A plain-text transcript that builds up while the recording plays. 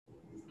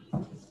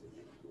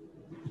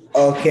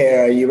Okay,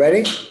 are you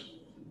ready?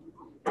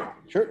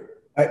 Sure.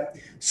 All right.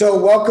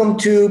 So welcome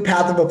to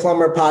Path of a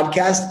Plumber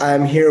podcast.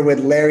 I'm here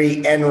with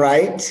Larry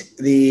Enright,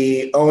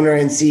 the owner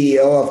and CEO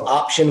of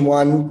Option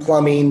One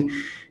Plumbing,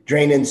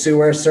 Drain and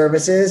Sewer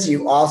Services.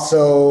 You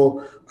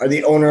also are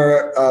the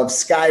owner of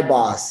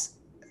SkyBoss.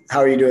 How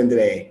are you doing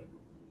today?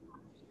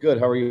 Good.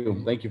 How are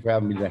you? Thank you for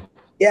having me today.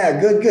 Yeah,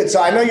 good, good. So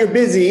I know you're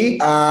busy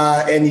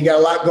and you got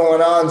a lot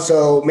going on.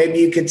 So maybe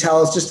you could tell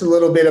us just a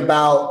little bit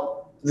about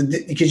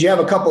because you have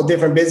a couple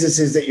different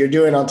businesses that you're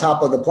doing on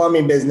top of the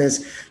plumbing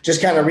business.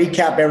 Just kind of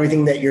recap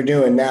everything that you're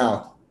doing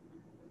now.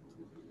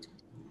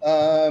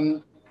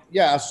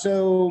 Yeah.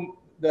 So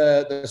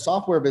the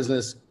software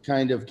business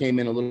kind of came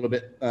in a little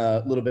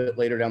bit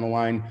later down the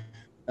line.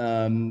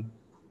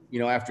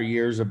 After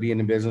years of being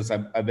in business,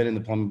 I've been in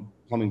the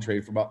plumbing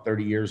trade for about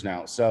 30 years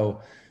now. So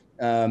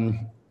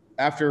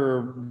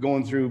after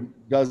going through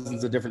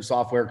dozens of different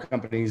software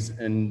companies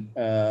and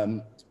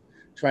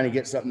trying to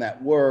get something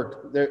that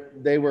worked,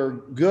 they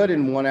were good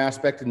in one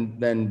aspect and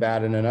then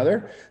bad in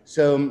another.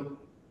 So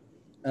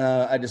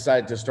I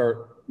decided to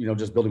start,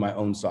 just building my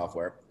own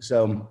software.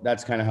 So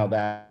that's kind of how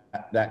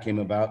that came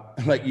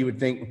about. Like you would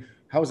think,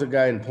 how is a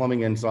guy in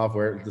plumbing and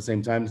software at the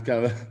same time? It's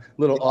kind of a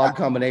little odd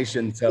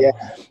combination. So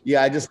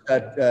yeah, I just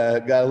got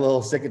a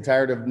little sick and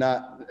tired of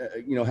not,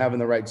 having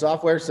the right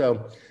software.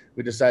 So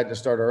we decided to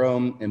start our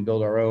own and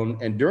build our own.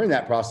 And during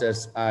that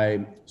process,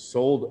 I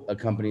sold a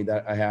company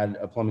that I had,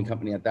 a plumbing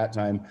company at that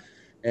time.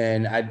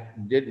 And I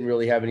didn't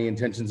really have any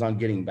intentions on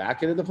getting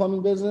back into the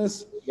plumbing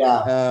business.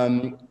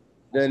 Then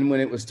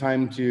when it was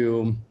time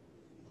to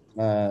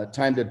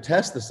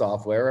test the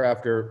software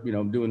after,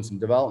 doing some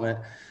development,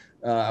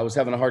 I was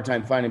having a hard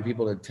time finding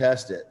people to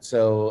test it.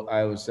 So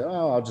I was,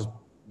 I'll just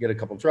get a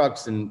couple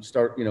trucks and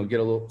start,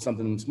 get a little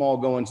something small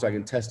going so I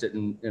can test it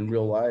in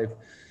real life.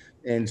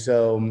 And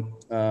so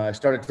I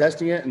started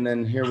testing it, and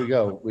then here we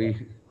go.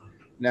 We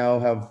now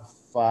have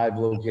 5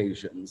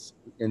 locations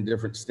in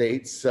different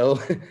states.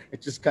 So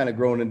it's just kind of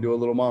grown into a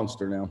little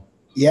monster now.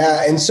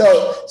 Yeah, and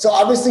so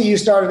obviously you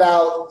started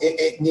out,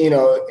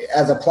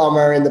 as a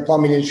plumber in the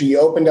plumbing industry. You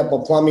opened up a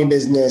plumbing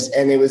business,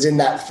 and it was in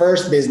that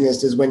first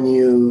business is when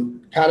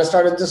you kind of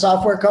started the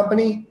software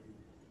company.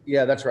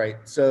 Yeah, that's right.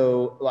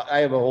 So I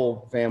have a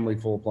whole family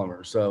full of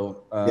plumbers.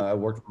 So I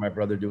worked with my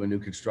brother doing new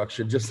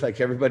construction, just like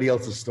everybody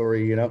else's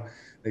story.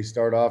 They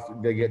start off,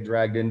 they get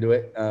dragged into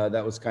it.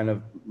 That was kind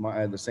of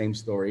the same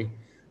story.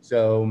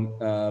 So,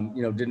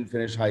 didn't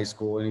finish high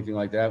school, anything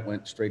like that,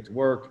 went straight to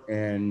work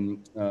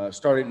and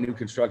started new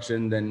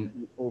construction.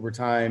 Then over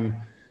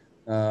time,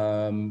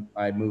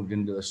 I moved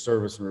into the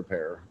service and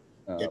repair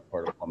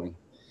part of plumbing.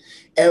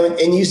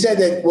 And you said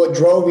that what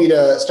drove you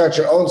to start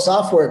your own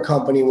software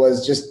company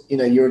was just,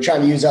 you were trying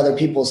to use other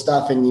people's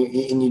stuff and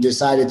you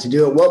decided to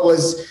do it. What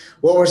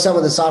were some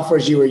of the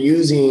softwares you were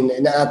using,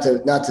 not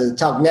to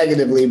talk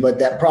negatively, but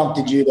that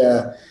prompted you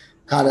to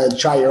kind of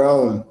try your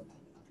own?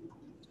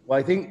 Well,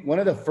 I think one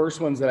of the first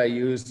ones that I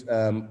used,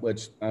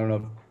 which I don't know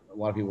if a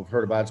lot of people have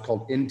heard about, it's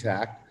called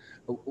Intact.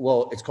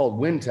 Well, it's called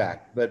WinTact,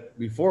 but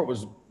before it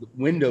was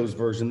Windows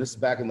version. This is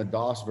back in the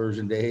DOS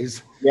version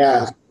days.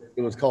 Yeah.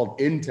 It was called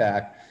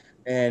Intact.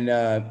 And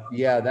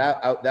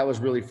that was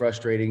really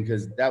frustrating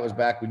because that was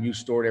back when you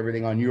stored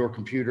everything on your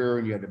computer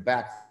and you had to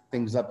back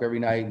things up every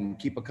night and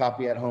keep a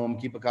copy at home,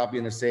 keep a copy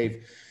in the safe,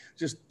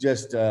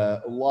 just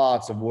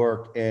lots of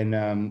work.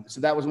 And so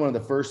that was one of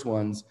the first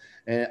ones.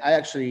 And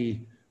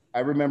I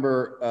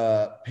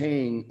remember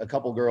paying a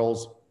couple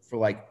girls for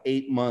like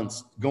 8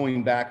 months,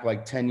 going back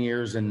like 10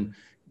 years and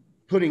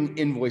putting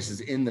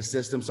invoices in the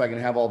system so I can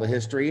have all the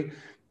history.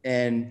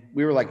 And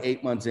we were like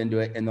 8 months into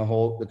it, and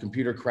the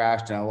computer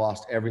crashed, and I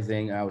lost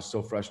everything. I was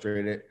so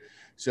frustrated.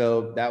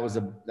 So that was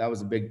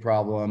a big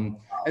problem.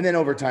 And then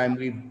over time,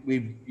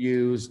 we've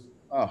used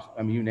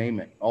you name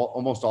it,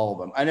 almost all of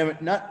them. I never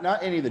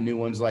not any of the new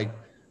ones like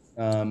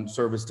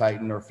Service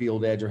Titan or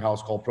Field Edge or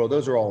House Call Pro.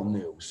 Those are all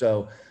new.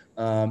 So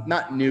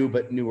not new,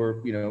 but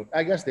newer.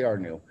 I guess they are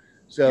new.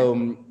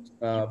 So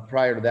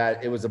prior to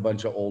that, it was a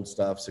bunch of old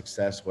stuff,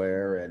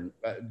 Successware, and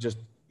just.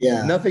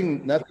 Yeah.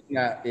 Nothing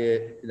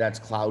that's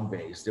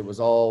cloud-based. It was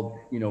all,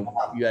 you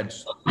had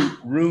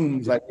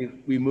rooms, like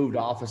we moved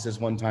offices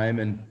one time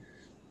and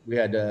we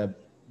had to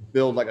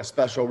build like a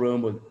special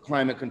room with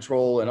climate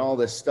control and all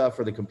this stuff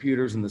for the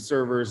computers and the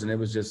servers. And it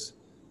was just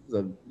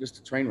a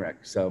train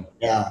wreck. So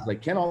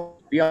like, can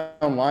all be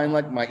online,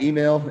 like my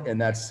email? And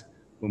that's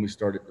when we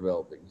started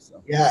developing.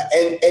 So. Yeah.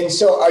 And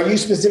so are you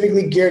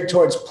specifically geared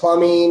towards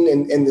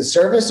plumbing and the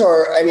service,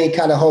 or any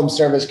kind of home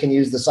service can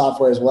use the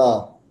software as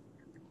well?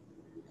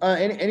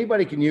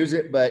 Anybody can use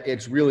it, but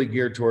it's really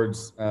geared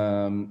towards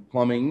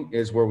plumbing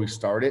is where we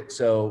started.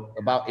 So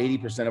about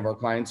 80% of our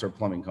clients are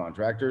plumbing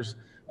contractors,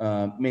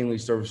 mainly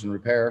service and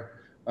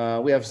repair.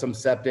 We have some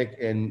septic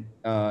and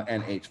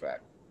HVAC.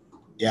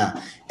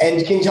 Yeah.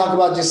 And can you talk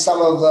about just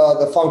some of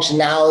the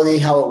functionality,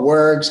 how it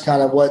works,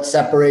 kind of what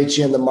separates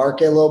you in the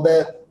market a little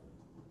bit?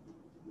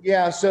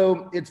 Yeah,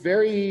 so it's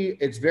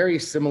very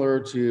similar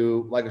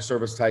to like a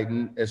Service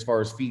Titan as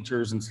far as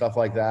features and stuff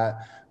like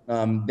that.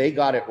 they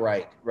got it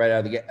right out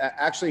of the gate.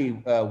 Actually,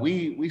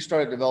 we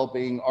started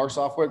developing our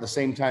software at the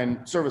same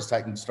time Service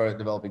Titan started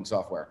developing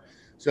software.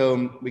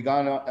 So we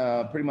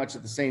got pretty much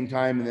at the same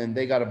time, and then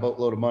they got a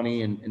boatload of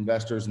money and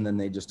investors, and then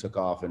they just took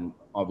off, and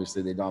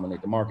obviously they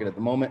dominate the market at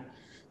the moment.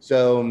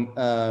 So,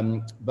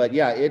 but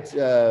yeah, it's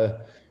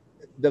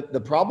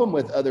the problem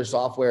with other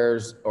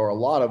softwares, or a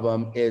lot of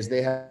them, is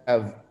they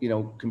have,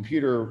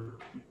 computer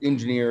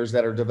engineers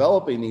that are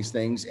developing these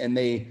things, and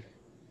they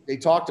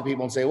talk to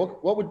people and say,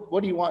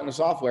 what do you want in a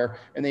software?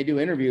 And they do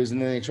interviews,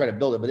 and then they try to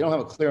build it, but they don't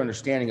have a clear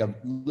understanding of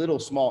little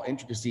small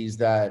intricacies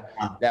that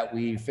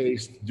we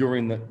faced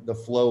during the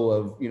flow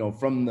of,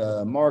 from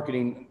the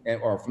marketing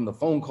or from the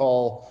phone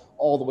call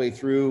all the way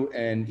through,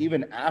 and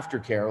even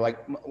aftercare. Like,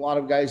 a lot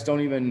of guys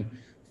don't even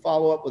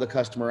follow up with a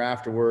customer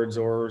afterwards,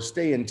 or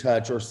stay in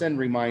touch, or send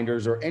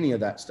reminders, or any of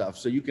that stuff.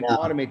 So you can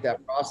automate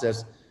that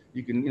process.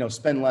 You can,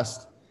 spend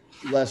less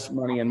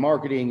money in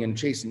marketing and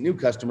chasing new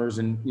customers,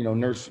 and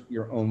nurse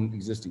your own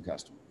existing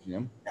customers.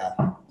 Yeah.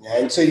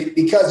 And so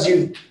because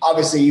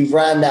you've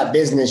ran that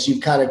business,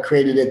 you've kind of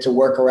created it to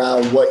work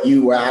around what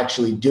you were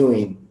actually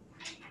doing.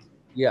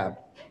 Yeah.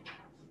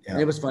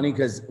 And it was funny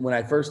because when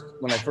I first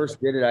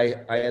did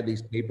it, I had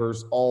these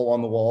papers all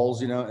on the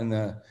walls,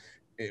 and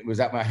it was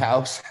at my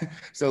house.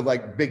 So,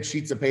 like, big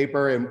sheets of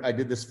paper, and I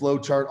did this flow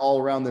chart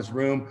all around this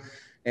room.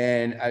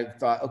 And I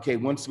thought, okay,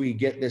 once we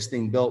get this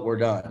thing built, we're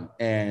done.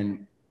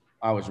 And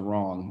I was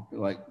wrong,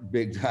 like,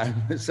 big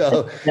time.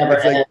 So never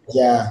ends,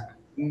 yeah.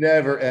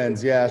 Never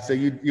ends. Yeah. So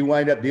you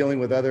wind up dealing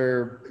with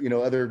other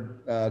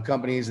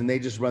companies, and they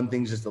just run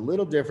things just a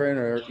little different,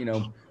 or,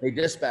 they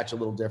dispatch a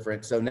little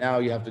different. So now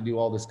you have to do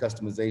all this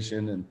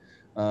customization.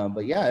 And,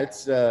 but yeah,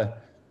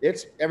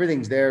 it's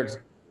everything's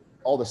there.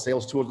 All the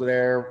sales tools are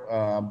there.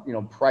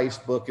 Price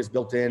book is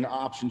built in,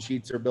 option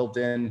sheets are built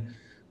in.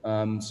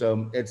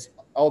 So it's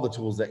all the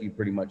tools that you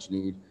pretty much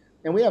need.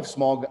 And we have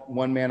small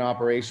one-man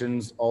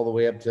operations all the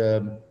way up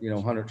to,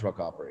 100 truck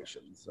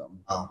operations. So.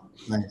 Oh,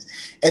 nice.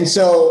 And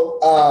so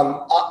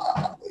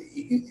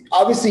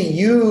obviously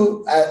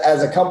you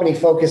as a company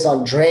focus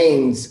on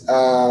drains,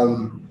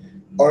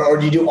 or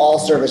do you do all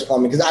service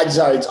plumbing? Because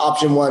it's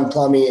option one,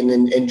 plumbing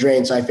and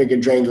drains. So I figured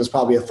drains was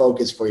probably a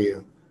focus for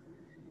you.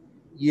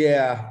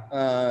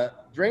 Yeah.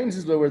 Drains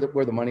is where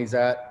the money's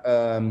at,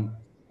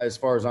 as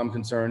far as I'm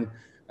concerned.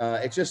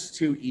 It's just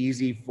too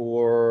easy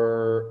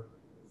for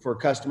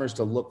customers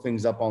to look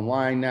things up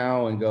online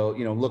now and go,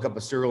 look up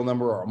a serial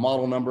number or a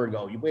model number and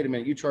go, wait a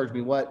minute, you charge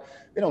me what?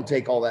 They don't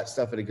take all that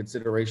stuff into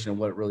consideration of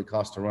what it really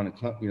costs to run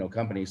a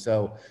company.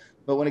 So,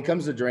 but when it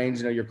comes to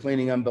drains, you're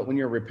cleaning them, but when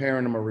you're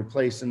repairing them or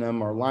replacing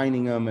them or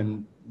lining them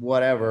and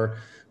whatever,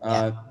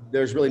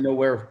 there's really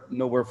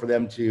nowhere for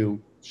them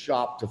to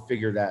shop to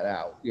figure that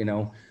out,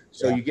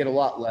 So you get a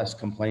lot less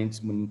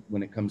complaints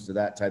when it comes to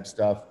that type of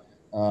stuff.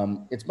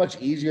 It's much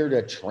easier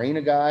to train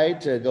a guy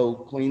to go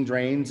clean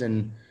drains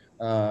and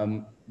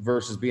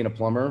versus being a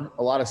plumber.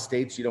 A lot of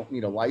states, you don't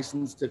need a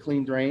license to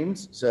clean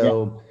drains.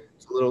 So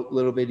it's a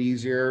little bit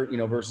easier,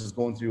 versus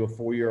going through a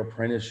 4-year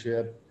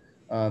apprenticeship,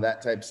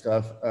 that type of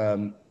stuff.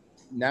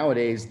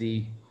 Nowadays,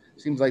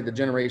 seems like the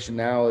generation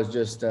now is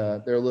just,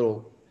 they're a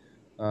little,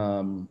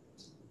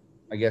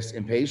 I guess,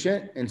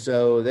 impatient. And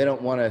so they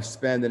don't want to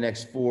spend the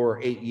next 4 or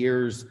 8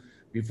 years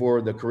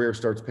before the career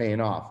starts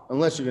paying off,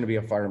 unless you're going to be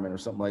a fireman or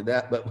something like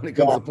that. But when it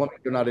comes to plumbing,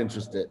 they're not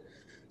interested.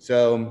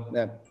 So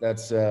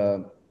that's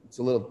it's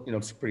a little,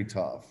 it's pretty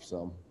tough.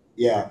 So,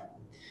 yeah.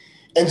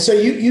 And so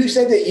you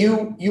said that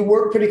you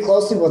work pretty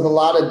closely with a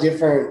lot of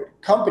different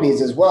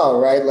companies as well,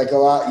 right? Like a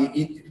lot,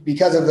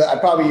 because of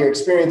probably your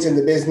experience in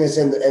the business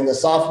and the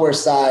software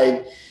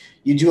side,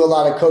 you do a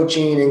lot of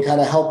coaching and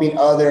kind of helping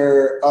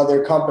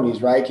other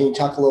companies, right? Can you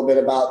talk a little bit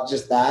about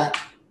just that?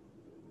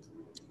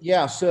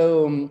 Yeah.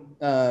 So,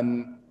 a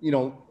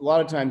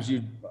lot of times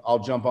I'll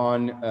jump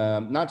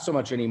on, not so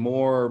much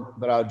anymore,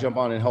 but I'll jump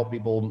on and help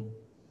people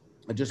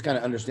just kind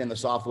of understand the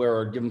software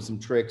or give them some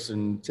tricks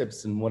and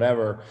tips and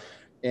whatever.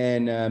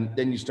 And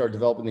then you start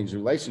developing these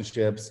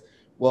relationships.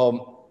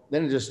 Well,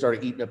 then it just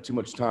started eating up too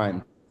much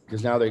time,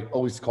 because now they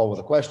always call with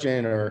a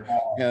question or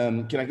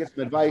can I get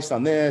some advice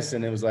on this?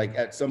 And it was like,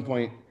 at some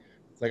point,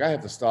 it's like, I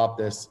have to stop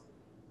this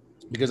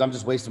because I'm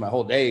just wasting my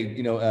whole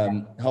day,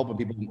 helping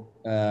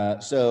people.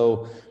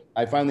 So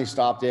I finally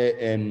stopped it,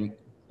 and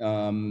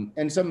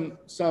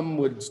some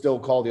would still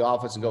call the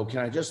office and go, can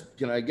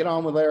I get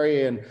on with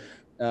Larry? And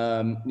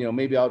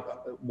maybe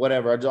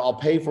I'll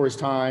pay for his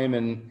time.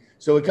 And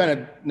so it kind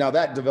of, now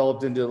that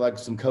developed into like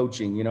some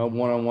coaching,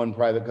 one-on-one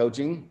private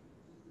coaching.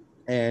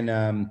 And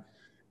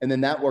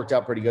then that worked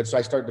out pretty good. So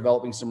I started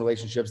developing some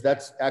relationships.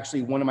 That's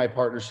actually one of my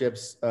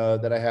partnerships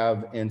that I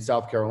have in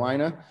South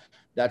Carolina.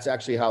 That's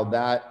actually how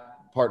that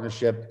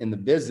partnership in the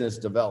business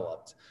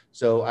developed.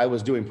 So I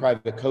was doing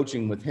private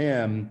coaching with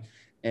him,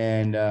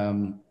 and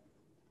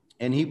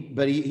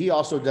he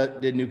also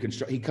did new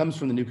construction. He comes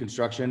from the new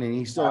construction, and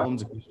he still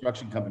owns a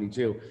construction company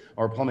too,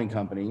 or a plumbing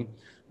company.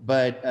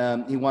 But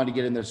he wanted to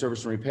get in their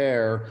service and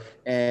repair,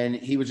 and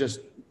he was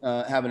just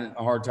having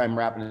a hard time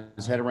wrapping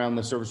his head around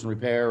the service and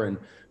repair. And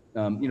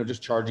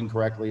just charging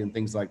correctly and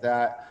things like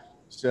that.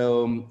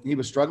 So he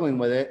was struggling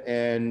with it.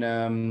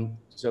 And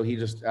so he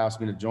just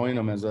asked me to join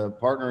him as a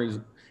partner.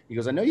 He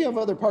goes, I know you have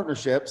other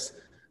partnerships.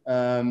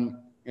 And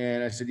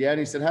I said, yeah. And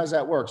he said, how's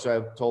that work? So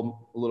I told him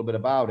a little bit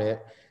about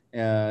it.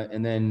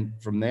 And then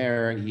from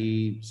there,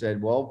 he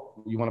said, well,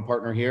 you want to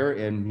partner here?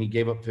 And he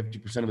gave up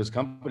 50% of his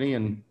company,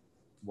 and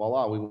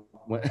voila, we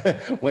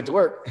went to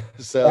work.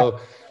 So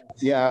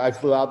yeah, I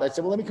flew out. I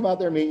said, well, let me come out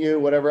there and meet you,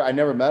 whatever. I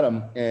never met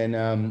him,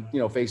 and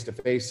face to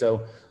face.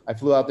 So I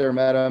flew out there,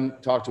 met him,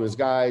 talked to his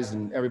guys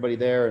and everybody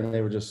there, and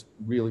they were just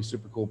really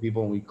super cool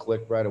people, and we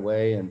clicked right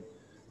away. And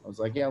I was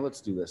like, yeah,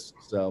 let's do this.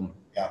 So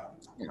yeah,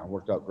 it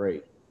worked out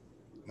great.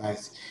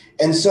 Nice.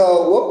 And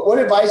so what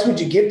advice would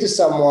you give to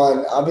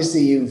someone?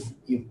 Obviously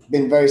you've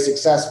been very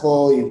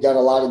successful. You've done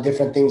a lot of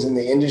different things in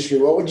the industry.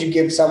 What would you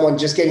give someone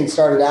just getting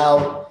started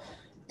out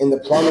in the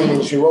plumbing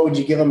industry? What would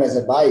you give them as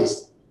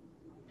advice?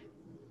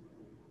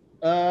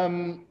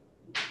 So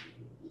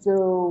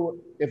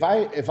if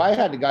I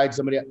had to guide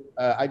somebody,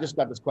 I just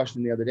got this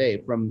question the other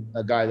day from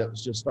a guy that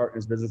was just starting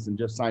his business and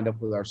just signed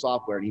up with our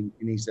software. And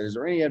he said, is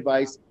there any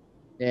advice?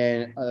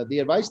 And the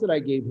advice that I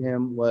gave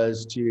him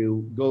was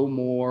to go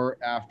more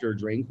after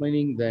drain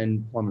cleaning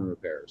than plumbing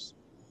repairs.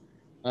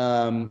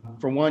 For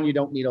one, you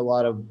don't need a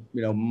lot of,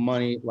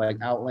 money, like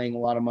outlaying a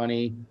lot of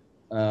money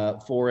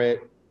for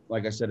it.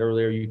 Like I said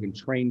earlier, you can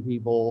train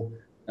people.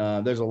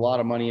 There's a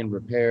lot of money in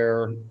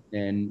repair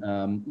and,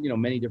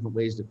 many different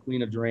ways to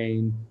clean a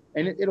drain,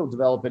 and it'll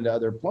develop into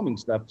other plumbing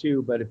stuff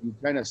too. But if you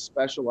kind of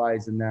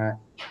specialize in that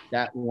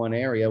one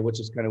area, which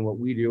is kind of what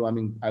we do, I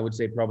mean, I would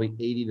say probably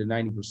 80 to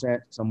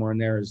 90% somewhere in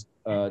there is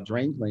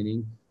drain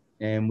cleaning.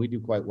 And we do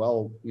quite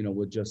well,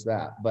 with just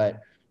that. But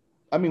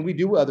I mean, we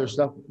do other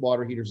stuff,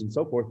 water heaters and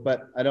so forth,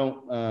 but I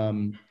don't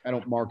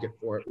market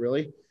for it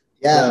really.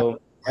 Yeah. So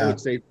I would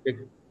say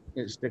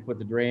stick with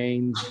the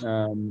drains,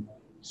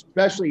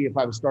 especially if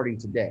I was starting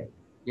today,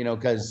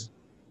 because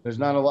there's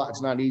not a lot.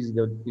 It's not easy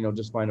to,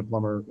 just find a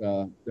plumber.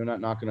 They're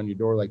not knocking on your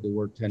door like they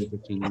were 10 to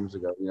 15 years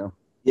ago,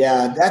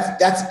 Yeah,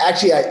 that's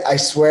actually, I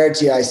swear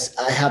to you,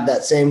 I have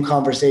that same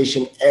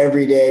conversation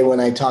every day when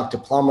I talk to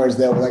plumbers.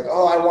 They'll be like,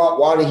 oh, I want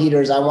water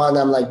heaters. I'm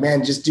like,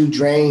 man, just do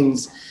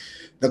drains.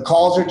 The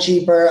calls are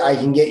cheaper. I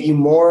can get you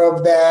more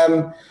of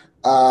them.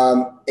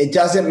 It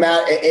doesn't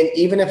matter. And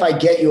even if I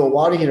get you a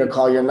water heater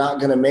call, you're not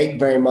going to make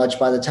very much.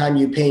 By the time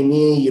you pay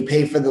me, you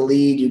pay for the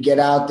lead, you get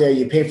out there,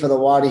 you pay for the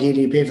water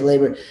heater, you pay for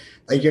labor.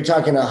 Like you're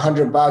talking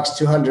 $100,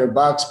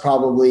 $200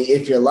 probably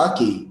if you're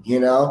lucky,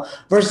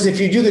 versus if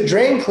you do the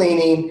drain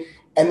cleaning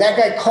and that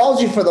guy calls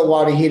you for the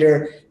water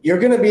heater, you're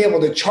going to be able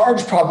to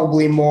charge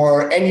probably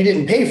more and you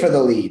didn't pay for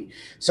the lead.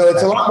 So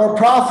it's a lot more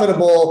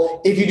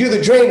profitable if you do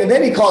the drain and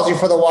then he calls you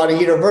for the water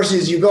heater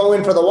versus you go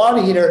in for the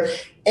water heater.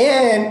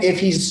 And if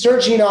he's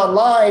searching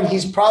online,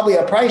 he's probably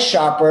a price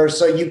shopper.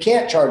 So you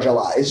can't charge a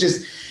lot. It's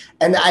just,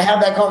 and I have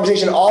that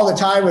conversation all the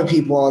time with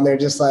people and they're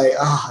just like,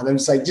 and I'm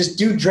just like, just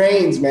do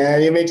drains,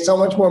 man. You make so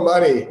much more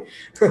money.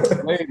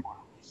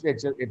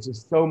 It's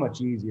just so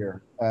much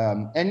easier.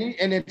 And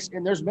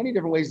there's many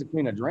different ways to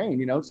clean a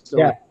drain, So,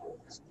 yeah.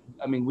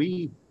 I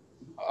mean,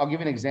 I'll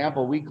give you an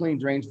example. We clean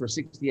drains for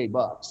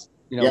 $68,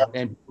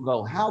 and people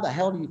go, how the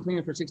hell do you clean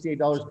it for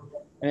 $68?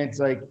 And it's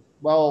like,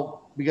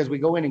 well, because we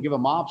go in and give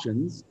them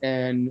options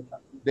and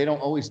they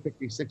don't always pick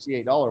the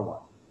 $68 one,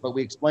 but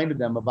we explain to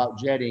them about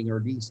jetting or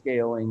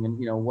descaling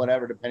and,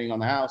 whatever, depending on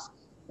the house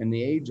and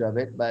the age of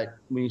it. But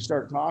when you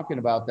start talking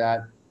about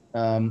that,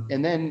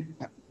 and then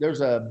there's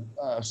a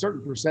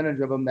certain percentage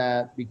of them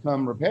that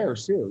become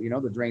repairs too,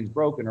 the drain's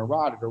broken or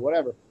rotted or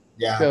whatever.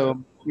 Yeah.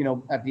 So,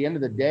 at the end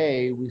of the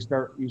day, you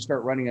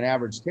start running an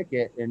average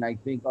ticket. And I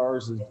think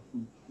ours is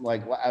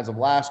like, as of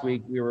last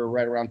week, we were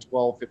right around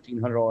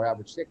 $1,500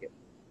 average ticket.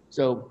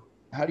 So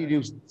how do you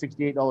do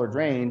 $68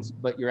 drains,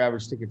 but your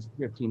average ticket's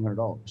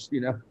 $1,500,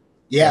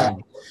 Yeah.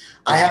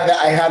 I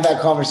have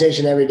that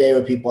conversation every day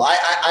with people. I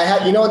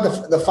have,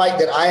 what the fight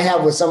that I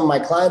have with some of my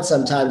clients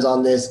sometimes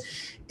on this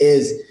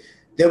is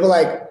they'll be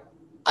like,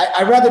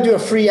 I'd rather do a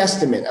free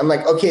estimate. I'm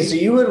like, okay, so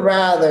you would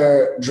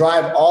rather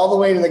drive all the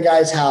way to the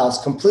guy's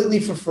house completely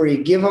for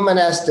free, give him an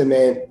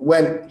estimate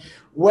whether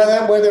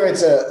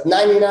it's a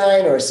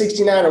 99 or a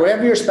 69 or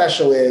whatever your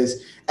special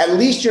is, at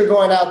least you're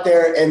going out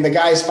there and the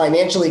guy's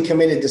financially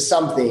committed to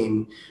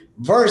something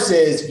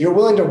versus you're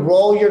willing to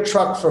roll your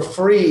truck for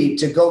free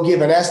to go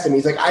give an estimate.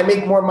 He's like, I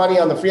make more money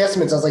on the free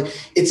estimates. I was like,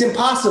 it's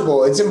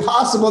impossible. It's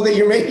impossible that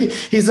you're making,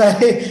 he's like,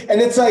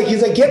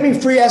 get me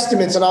free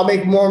estimates and I'll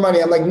make more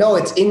money. I'm like, no,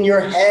 it's in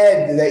your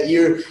head that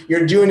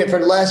you're doing it for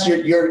less.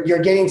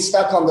 You're getting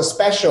stuck on the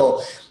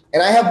special.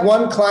 And I have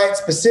one client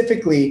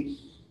specifically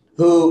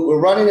who we're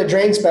running a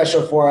drain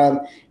special for him,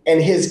 and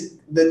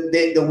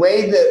the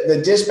way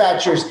the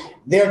dispatchers,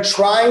 they're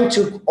trying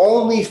to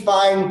only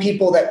find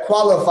people that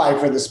qualify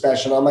for the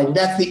special. I'm like,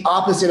 that's the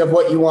opposite of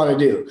what you want to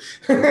do.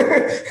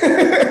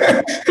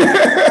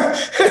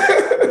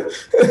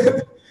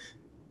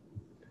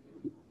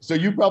 So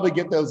you probably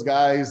get those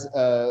guys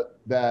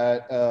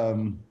that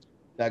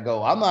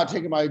go, I'm not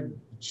taking my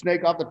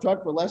snake off the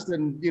truck for less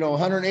than,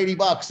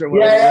 $180 or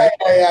whatever. Yeah, Right?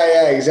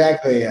 yeah,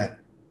 exactly. Yeah.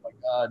 My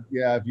God,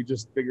 yeah, if you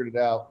just figured it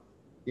out.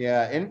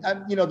 Yeah, and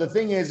the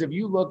thing is, if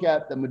you look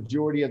at the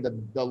majority of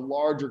the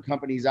larger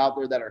companies out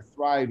there that are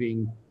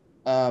thriving,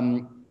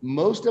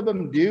 most of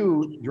them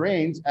do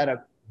drains at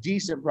a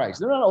decent price.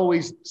 They're not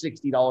always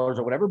 $60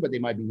 or whatever, but they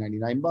might be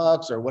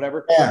 $99 or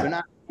whatever. Yeah. They're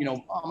not,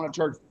 I'm going to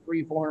charge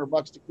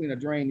 $300-400 to clean a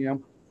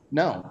drain.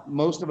 No,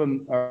 most of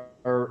them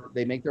are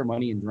they make their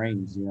money in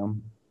drains.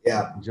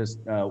 Yeah. Just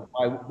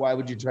why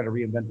would you try to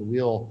reinvent the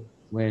wheel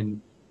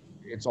when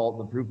it's all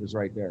the proof is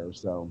right there?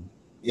 So.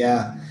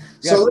 Yeah.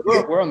 Yeah, So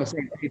we're on the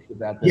same page with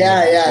that.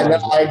 yeah. No,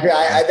 I agree.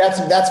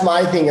 That's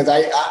my thing is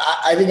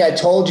I think I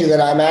told you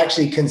that I'm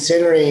actually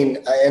considering,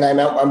 and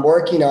I'm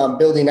working on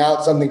building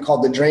out something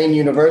called the Drain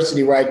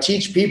University, where I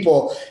teach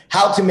people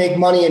how to make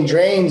money in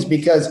drains,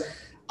 because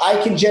I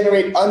can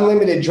generate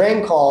unlimited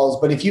drain calls,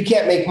 but if you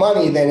can't make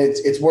money, then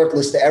it's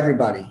worthless to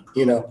everybody,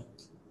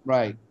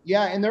 Right.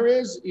 Yeah. And there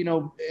is,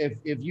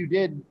 if you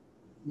did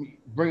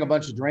bring a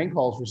bunch of drain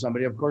calls for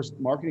somebody, of course,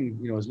 marketing,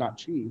 is not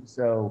cheap.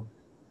 So,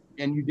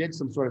 and you did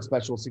some sort of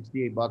special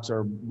 $68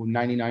 or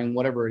 $99,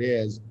 whatever it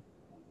is.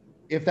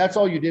 If that's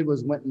all you did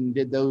was went and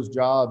did those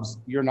jobs,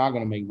 you're not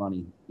going to make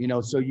money,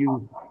 so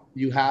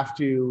you have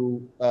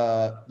to,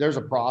 there's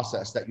a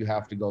process that you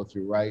have to go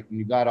through. Right. And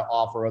you got to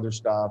offer other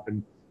stuff.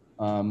 And,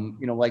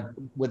 like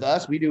with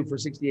us, we do for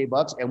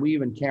 $68 and we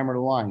even camera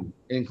the line.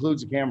 It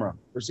includes a camera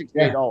for $68.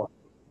 Yeah.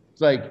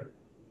 It's like,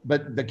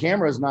 but the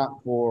camera is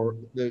not for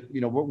the,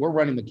 we're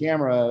running the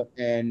camera,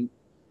 and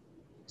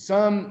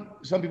some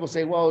people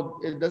say, well,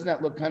 doesn't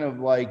that look kind of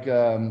like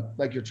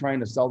you're trying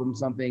to sell them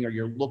something or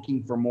you're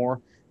looking for more?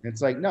 And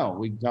it's like, no,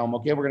 we tell them,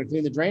 okay, we're going to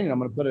clean the drain and I'm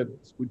going to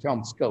we tell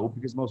them scope,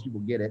 because most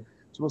people get it.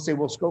 So we'll say,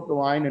 we'll scope the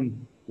line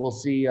and we'll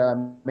see,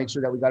 make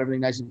sure that we got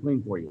everything nice and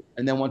clean for you.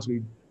 And then once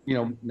we,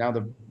 now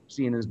the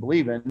seeing is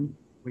believing,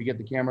 we get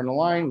the camera in the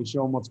line, we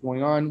show them what's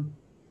going on.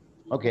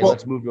 Okay,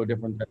 let's move to a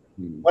different.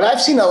 What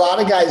I've seen a lot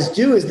of guys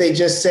do is they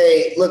just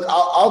say, look,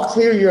 I'll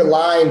clear your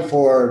line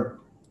for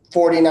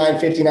 $49,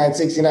 $59,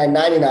 $69,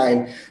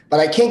 $99, but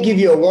I can't give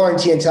you a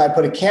warranty until I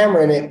put a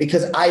camera in it,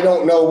 because I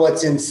don't know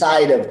what's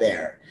inside of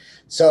there.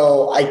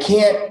 So I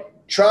can't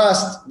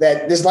trust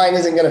that this line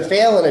isn't going to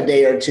fail in a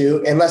day or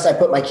two unless I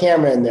put my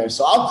camera in there.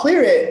 So I'll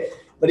clear it,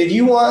 but if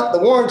you want the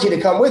warranty to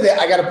come with it,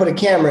 I got to put a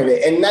camera in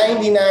it. And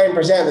 99%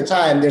 of the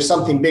time, there's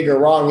something big or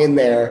wrong in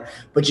there,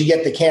 but you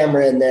get the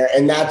camera in there.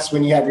 And that's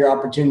when you have your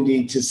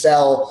opportunity to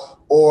sell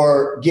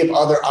or give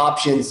other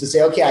options to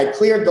say, okay, I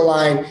cleared the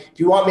line. If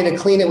you want me to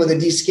clean it with a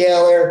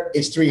descaler,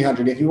 it's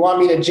 $300. If you want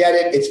me to jet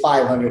it, it's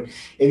 $500.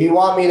 If you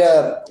want me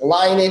to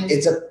line it,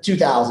 it's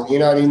 $2,000. You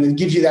know what I mean? It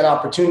gives you that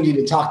opportunity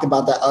to talk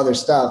about that other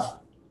stuff.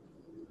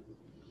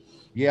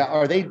 Yeah.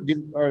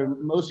 Are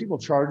most people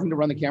charging to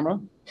run the camera?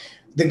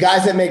 The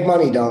guys that make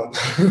money don't.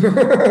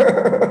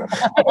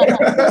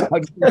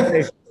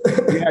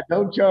 Yeah,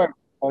 don't charge.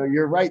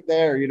 You're right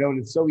there, and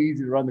it's so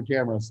easy to run the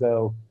camera.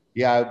 So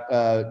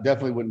yeah,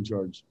 definitely wouldn't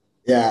charge.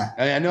 Yeah.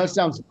 I know it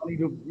sounds funny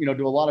to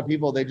a lot of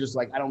people. They just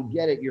like, I don't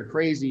get it. You're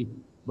crazy,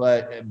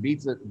 but it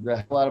beats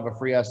the hell out of a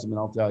free estimate.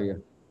 I'll tell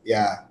you.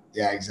 Yeah.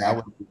 Yeah, exactly. I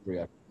wouldn't do free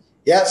estimate.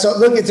 Yeah. So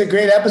look, it's a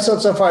great episode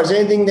so far. Is there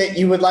anything that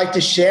you would like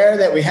to share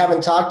that we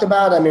haven't talked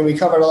about? I mean, we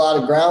covered a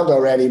lot of ground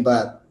already,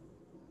 but.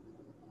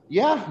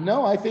 Yeah,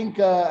 no, I think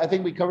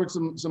we covered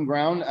some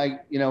ground. I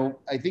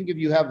think if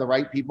you have the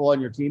right people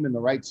on your team and the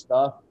right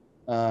stuff,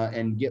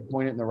 and get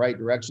pointed in the right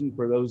direction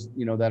for those,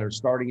 that are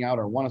starting out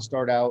or want to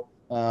start out,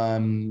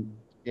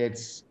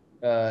 it's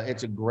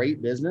a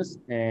great business.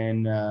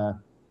 And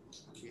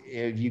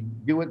if you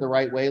do it the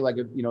right way, like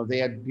if, they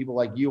had people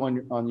like you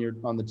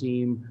on the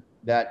team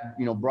that,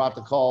 brought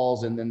the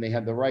calls, and then they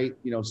had the right,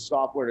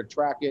 software to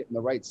track it and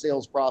the right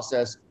sales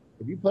process.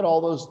 If you put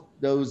all those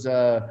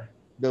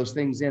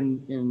things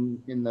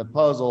in the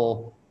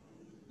puzzle,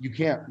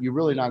 you're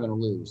really not going to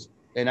lose.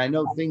 And I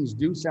know things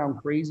do sound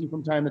crazy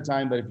from time to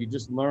time, but if you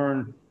just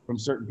learn from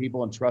certain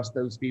people and trust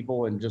those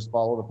people and just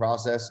follow the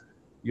process,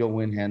 you'll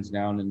win hands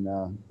down,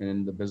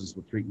 and the business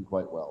will treat you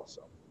quite well.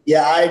 So.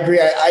 Yeah, I agree.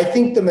 I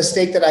think the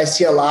mistake that I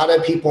see a lot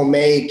of people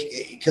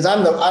make, because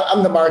I'm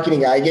the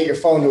marketing guy, I get your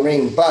phone to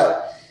ring,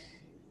 but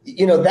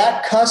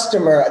that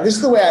customer, this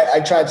is the way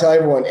I try to tell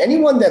everyone,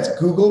 anyone that's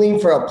Googling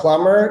for a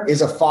plumber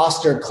is a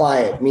foster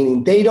client,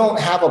 meaning they don't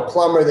have a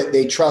plumber that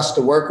they trust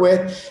to work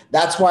with.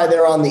 That's why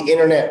they're on the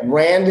internet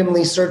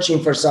randomly searching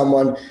for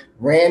someone,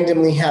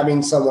 randomly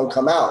having someone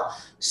come out.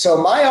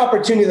 So my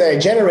opportunity that I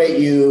generate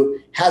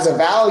you has a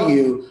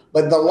value,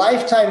 but the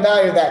lifetime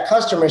value of that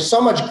customer is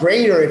so much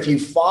greater if you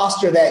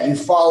foster that, you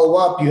follow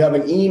up, you have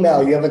an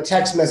email, you have a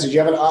text message, you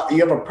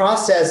have a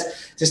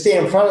process to stay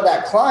in front of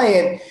that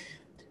client.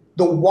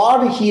 The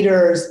water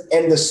heaters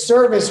and the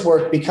service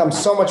work becomes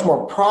so much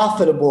more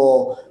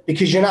profitable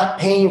because you're not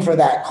paying for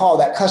that call.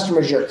 That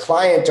customer's your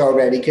client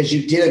already because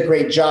you did a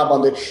great job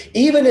on it.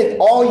 Even if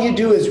all you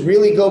do is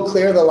really go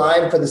clear the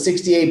line for the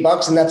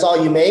 $68 and that's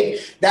all you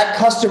make, that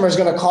customer is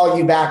going to call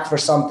you back for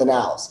something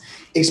else.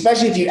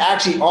 Especially if you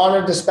actually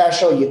honored the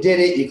special, you did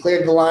it, you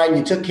cleared the line,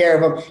 you took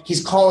care of him,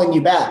 he's calling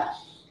you back.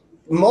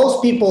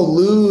 most people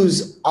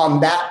lose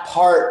on that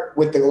part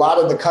with a lot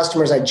of the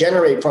customers I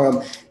generate from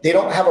them. They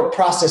don't have a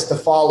process to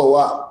follow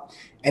up.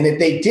 And if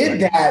they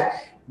did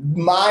that,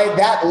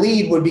 that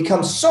lead would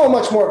become so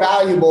much more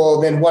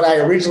valuable than what I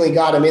originally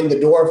got them in the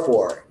door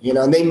for, you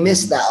know, and they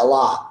miss that a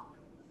lot.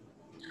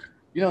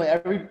 You know,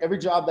 every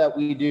job that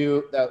we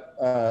do, that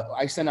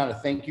I send out a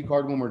thank you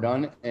card when we're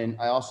done, and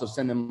I also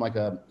send them like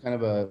a kind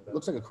of a,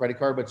 looks like a credit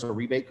card, but it's a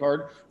rebate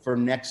card for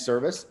next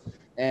service.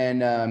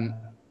 And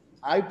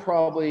I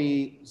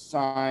probably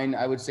sign,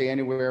 I would say,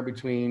 anywhere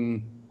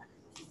between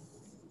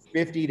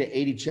 50 to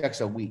 80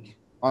 checks a week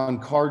on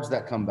cards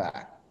that come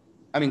back.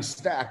 I mean,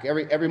 stack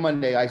every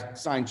Monday I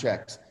sign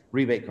checks,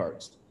 rebate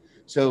cards.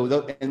 So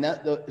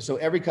so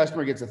every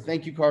customer gets a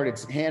thank you card.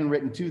 It's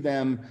handwritten to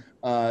them.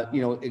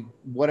 You know,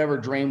 whatever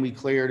drain we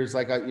cleared is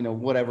like you know,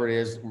 whatever it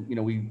is. You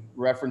know, we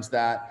reference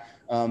that.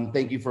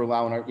 Thank you for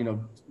allowing our, you know,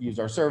 use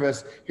our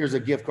service. Here's a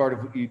gift card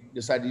if you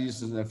decide to use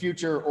this in the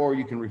future, or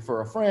you can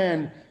refer a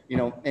friend. You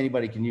know,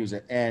 anybody can use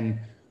it, and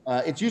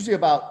it's usually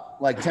about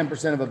like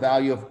 10% of a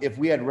value. If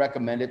we had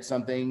recommended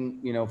something,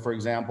 you know, for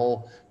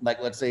example,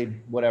 like let's say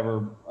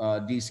whatever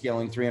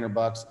descaling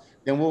 $300,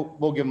 then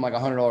we'll give them like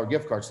 $100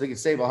 gift card, so they can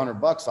save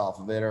 $100 off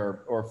of it,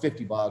 or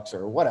 $50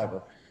 or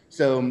whatever.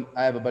 So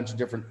I have a bunch of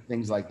different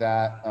things like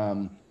that,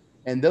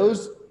 and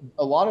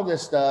a lot of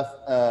this stuff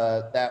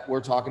that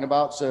we're talking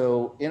about.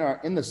 So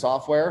in the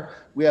software,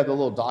 we have the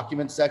little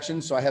document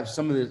section. So I have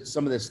some of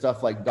this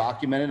stuff like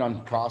documented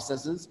on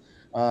processes.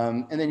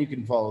 And then you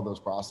can follow those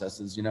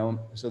processes, you know,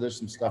 so there's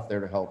some stuff there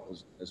to help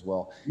as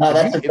well. No,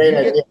 that's a great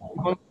idea.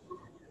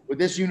 With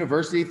this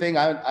university thing,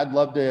 I'd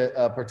love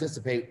to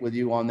participate with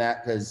you on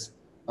that, because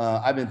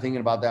I've been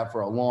thinking about that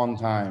for a long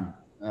time.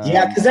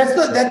 Yeah, because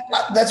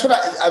that's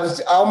what I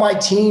was on my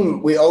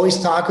team. We always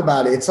talk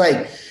about it. It's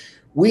like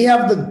we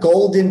have the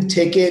golden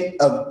ticket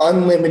of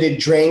unlimited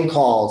drain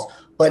calls,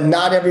 but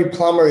not every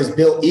plumber is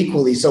built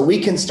equally. So we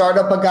can start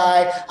up a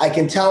guy, I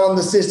can tell him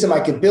the system, I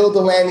could build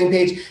the landing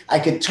page, I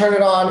could turn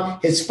it on,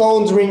 his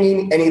phone's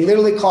ringing, and he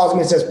literally calls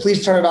me and says,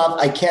 please turn it off.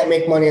 I can't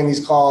make money on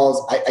these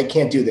calls. I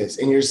can't do this.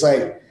 And you're just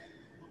like,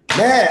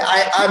 man,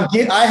 I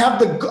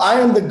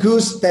am the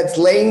goose that's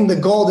laying the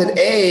golden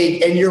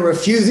egg, and you're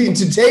refusing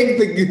to take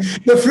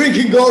the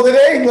freaking golden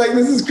egg. Like,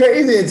 this is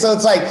crazy. And so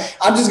it's like,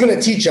 I'm just going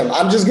to teach them.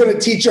 I'm just going to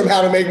teach them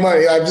how to make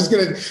money. I'm just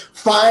going to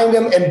find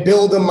them and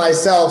build them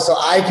myself so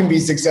I can be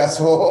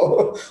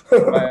successful.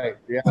 Right.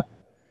 Yeah.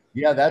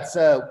 Yeah. That's,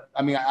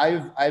 I mean,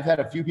 I've had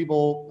a few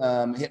people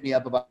hit me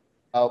up about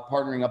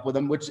partnering up with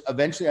them, which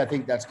eventually I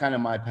think that's kind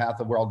of my path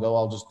of where I'll go.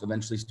 I'll just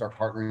eventually start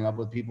partnering up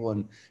with people,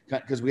 and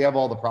because we have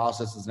all the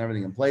processes and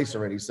everything in place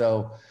already.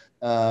 So,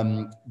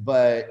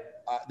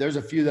 but there's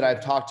a few that I've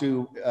talked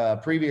to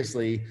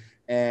previously,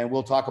 and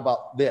we'll talk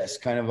about this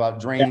kind of about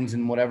drains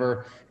and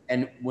whatever.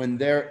 And when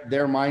their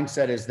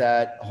mindset is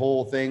that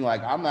whole thing,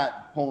 like, I'm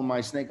not pulling my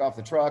snake off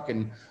the truck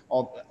and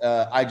all,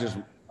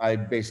 I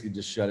basically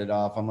just shut it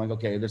off. I'm like,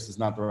 okay, this is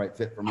not the right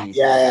fit for me.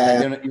 Yeah.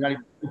 You're not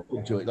even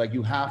open to it. Like,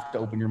 you have to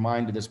open your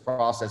mind to this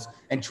process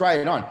and try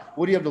it on.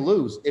 What do you have to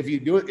lose? If you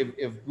do it,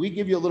 if we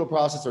give you a little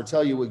process or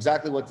tell you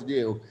exactly what to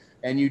do,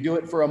 and you do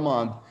it for a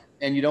month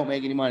and you don't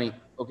make any money,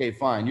 okay,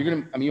 fine.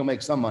 You'll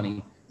make some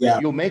money. Yeah.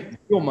 You'll make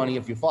real money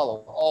if you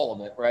follow all of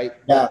it, right?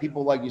 Yeah. But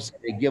people, like you said,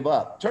 they give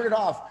up. Turn it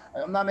off.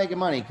 I'm not making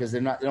money because they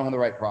don't have the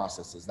right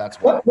processes. That's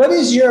why. What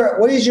is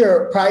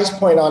your price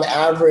point on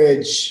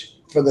average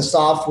for the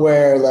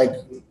software, like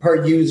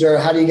per user?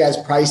 How do you guys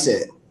price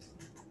it?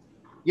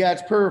 Yeah,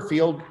 it's per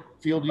field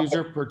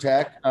user, per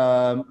tech.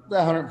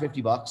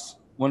 $150,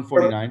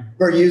 $149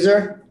 per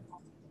user.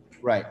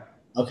 Right.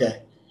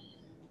 Okay.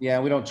 Yeah,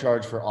 we don't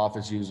charge for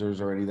office users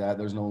or any of that.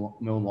 There's no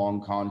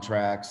long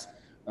contracts.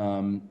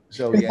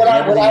 So yeah. What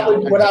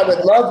I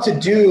would love to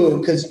do,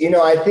 because, you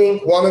know, I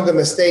think one of the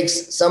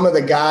mistakes some of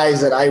the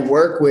guys that I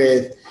work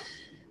with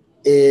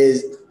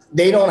is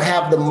they don't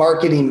have the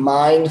marketing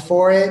mind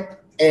for it.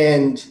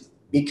 And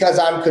because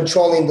I'm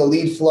controlling the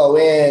lead flow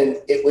in,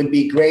 it would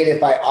be great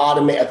if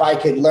I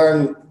could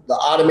learn the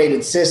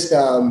automated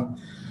system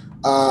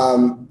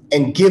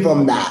and give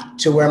them that,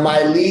 to where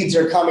my leads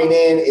are coming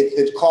in,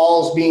 the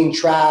calls being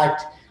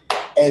tracked,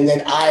 and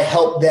then I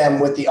help them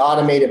with the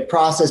automated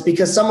process,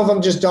 because some of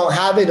them just don't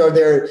have it, or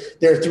they're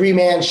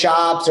 3-man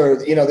shops,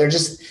 or, you know, they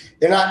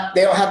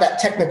don't have that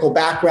technical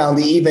background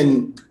to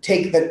even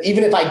take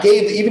even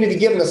if you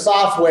give them the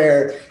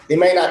software, they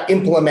may not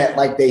implement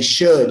like they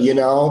should, you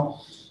know?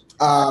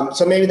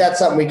 So maybe that's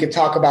something we could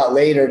talk about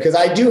later, because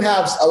I do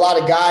have a lot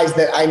of guys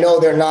that I know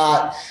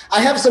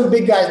I have some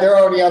big guys, they're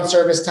already on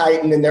Service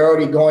Titan and they're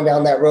already going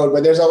down that road,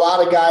 but there's a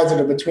lot of guys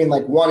that are between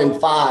like 1 and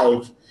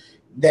 5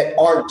 that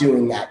aren't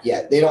doing that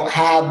yet. They don't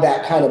have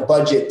that kind of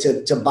budget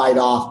to bite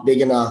off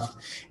big enough,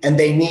 and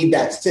they need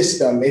that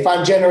system. If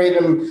I'm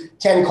generating them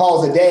 10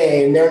 calls a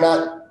day and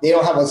they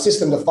don't have a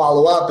system to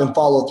follow up and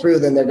follow through,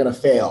 then they're going to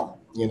fail,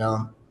 you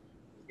know?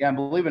 Yeah, and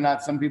believe it or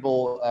not, some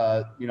people,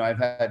 you know, I've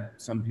had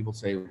some people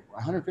say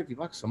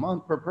 $150 a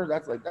month per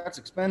person. That's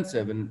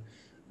expensive. And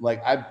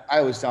like, I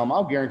always tell them,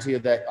 I'll guarantee you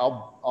that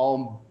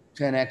I'll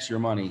 10x your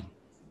money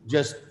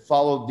just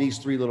follow these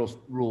 3 little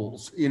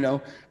rules,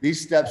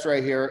 these steps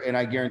right here. And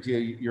I guarantee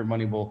you your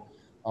money will,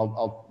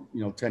 I'll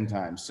 10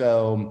 times.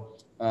 So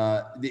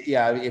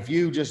if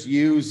you just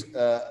use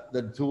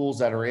the tools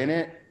that are in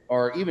it,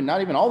 or even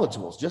not even all the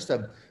tools, just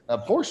a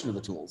portion of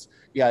the tools,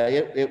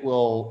 it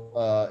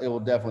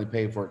will definitely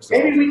pay for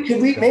itself.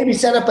 Could we maybe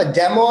set up a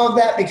demo of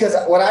that? Because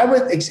what I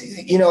would,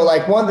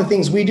 like one of the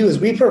things we do is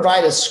we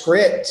provide a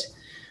script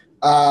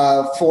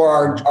for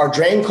our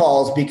drain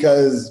calls,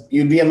 because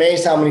you'd be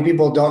amazed how many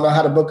people don't know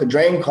how to book a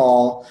drain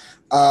call.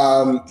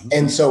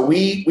 And so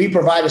we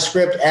provide a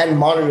script and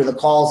monitor the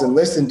calls and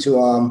listen to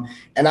them.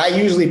 And I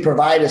usually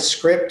provide a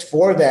script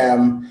for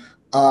them.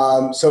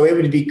 So it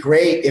would be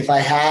great if I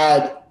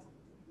had,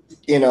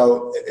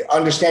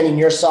 understanding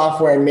your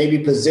software and maybe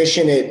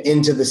position it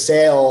into the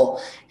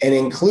sale and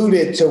include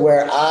it to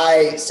where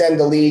I send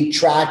the lead,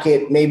 track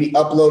it, maybe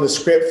upload a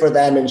script for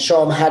them and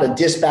show them how to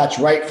dispatch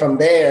right from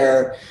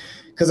there.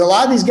 Because a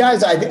lot of these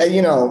guys,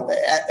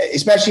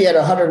 especially at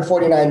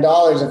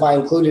 $149, if I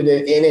included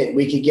it in it,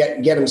 we could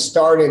get them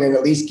started and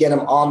at least get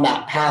them on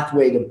that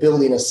pathway to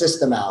building a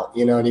system out.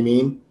 You know what I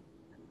mean?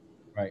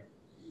 Right.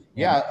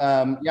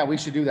 Yeah. We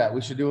should do that.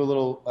 We should do a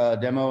little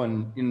demo,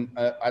 and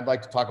I'd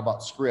like to talk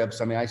about scripts.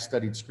 I mean, I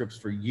studied scripts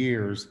for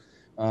years,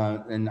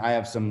 and I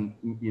have some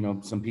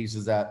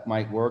pieces that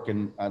might work,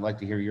 and I'd like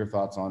to hear your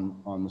thoughts on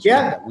the script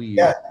that we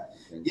use.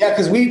 Yeah,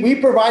 because we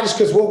provide this,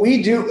 because what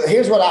we do,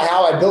 here's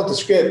how I built the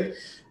script.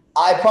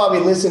 I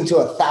probably listened to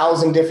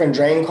 1,000 different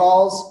drain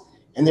calls,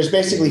 and there's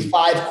basically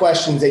 5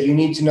 questions that you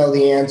need to know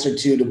the answer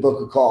to book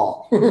a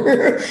call. And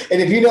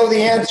if you know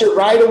the answer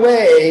right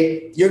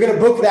away, you're going to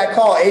book that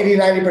call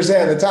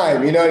 80-90% of the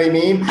time. You know what I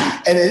mean?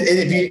 And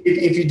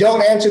if you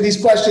don't answer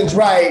these questions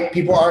right,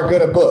 people aren't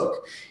going to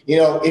book.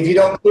 If you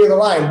don't clear the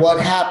line,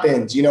 what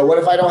happens? What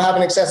if I don't have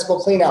an accessible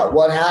clean out?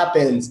 What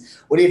happens?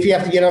 What if you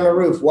have to get on the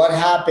roof? What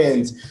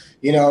happens?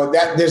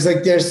 There's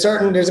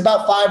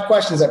about 5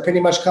 questions that pretty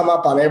much come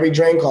up on every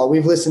drain call.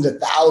 We've listened to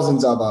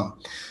thousands of them.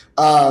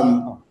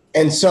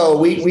 And so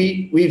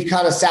we've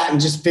kind of sat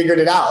and just figured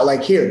it out.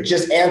 Like, here,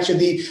 just answer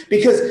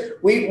because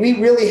we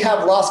really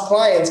have lost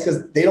clients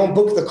because they don't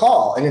book the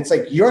call. And it's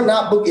like, you're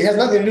not booked. It has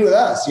nothing to do with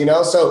us,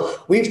 So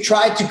we've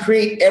tried to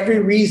create every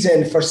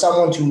reason for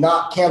someone to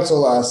not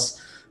cancel us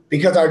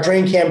because our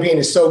drain campaign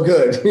is so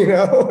good,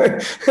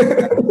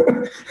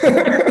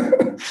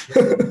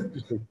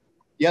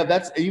 Yeah,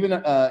 that's even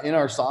in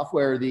our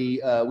software.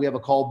 We have a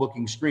call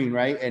booking screen,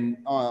 right? And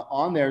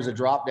on there's a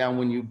drop down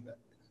when you,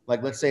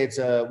 like, let's say it's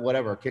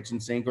a kitchen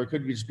sink, or it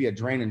could just be a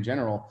drain in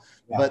general.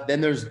 Yeah. But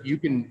then you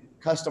can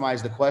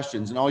customize the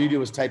questions, and all you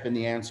do is type in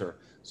the answer.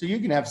 So you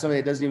can have somebody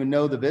that doesn't even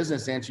know the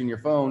business answering your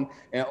phone,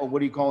 and what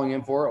are you calling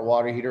in for? A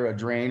water heater, a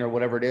drain, or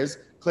whatever it is.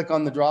 Click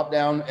on the drop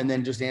down, and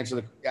then just ask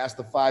the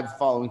 5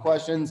 following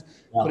questions.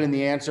 Yeah. Put in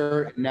the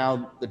answer.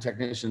 Now the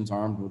technician's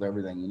armed with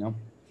everything,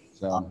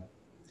 So.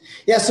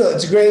 Yeah, so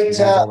it's great.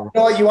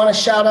 You want to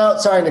shout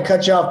out? Sorry to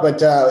cut you off, but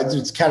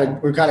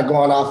we're kind of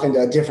going off into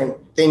a different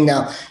thing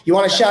now. You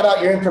want to shout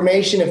out your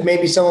information if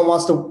maybe someone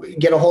wants to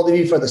get a hold of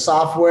you for the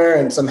software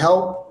and some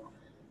help?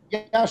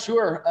 Yeah,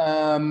 sure.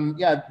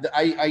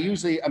 I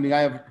usually, I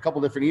have a couple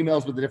different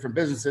emails with the different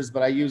businesses,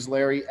 but I use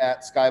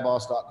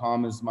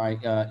Larry@skyboss.com as my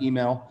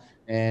email.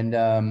 And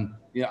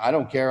I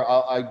don't care.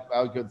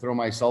 I could throw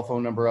my cell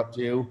phone number up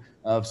too.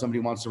 If somebody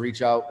wants to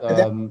reach out,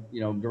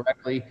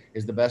 directly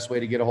is the best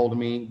way to get a hold of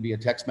me via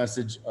text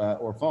message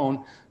or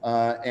phone.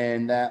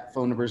 And that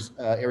phone number is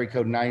area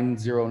code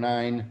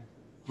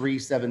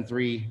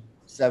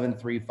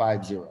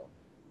 909-373-7350.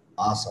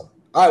 Awesome.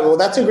 All right. Well,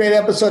 that's a great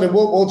episode, and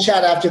we'll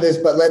chat after this,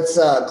 but let's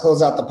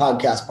close out the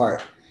podcast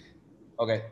part. Okay.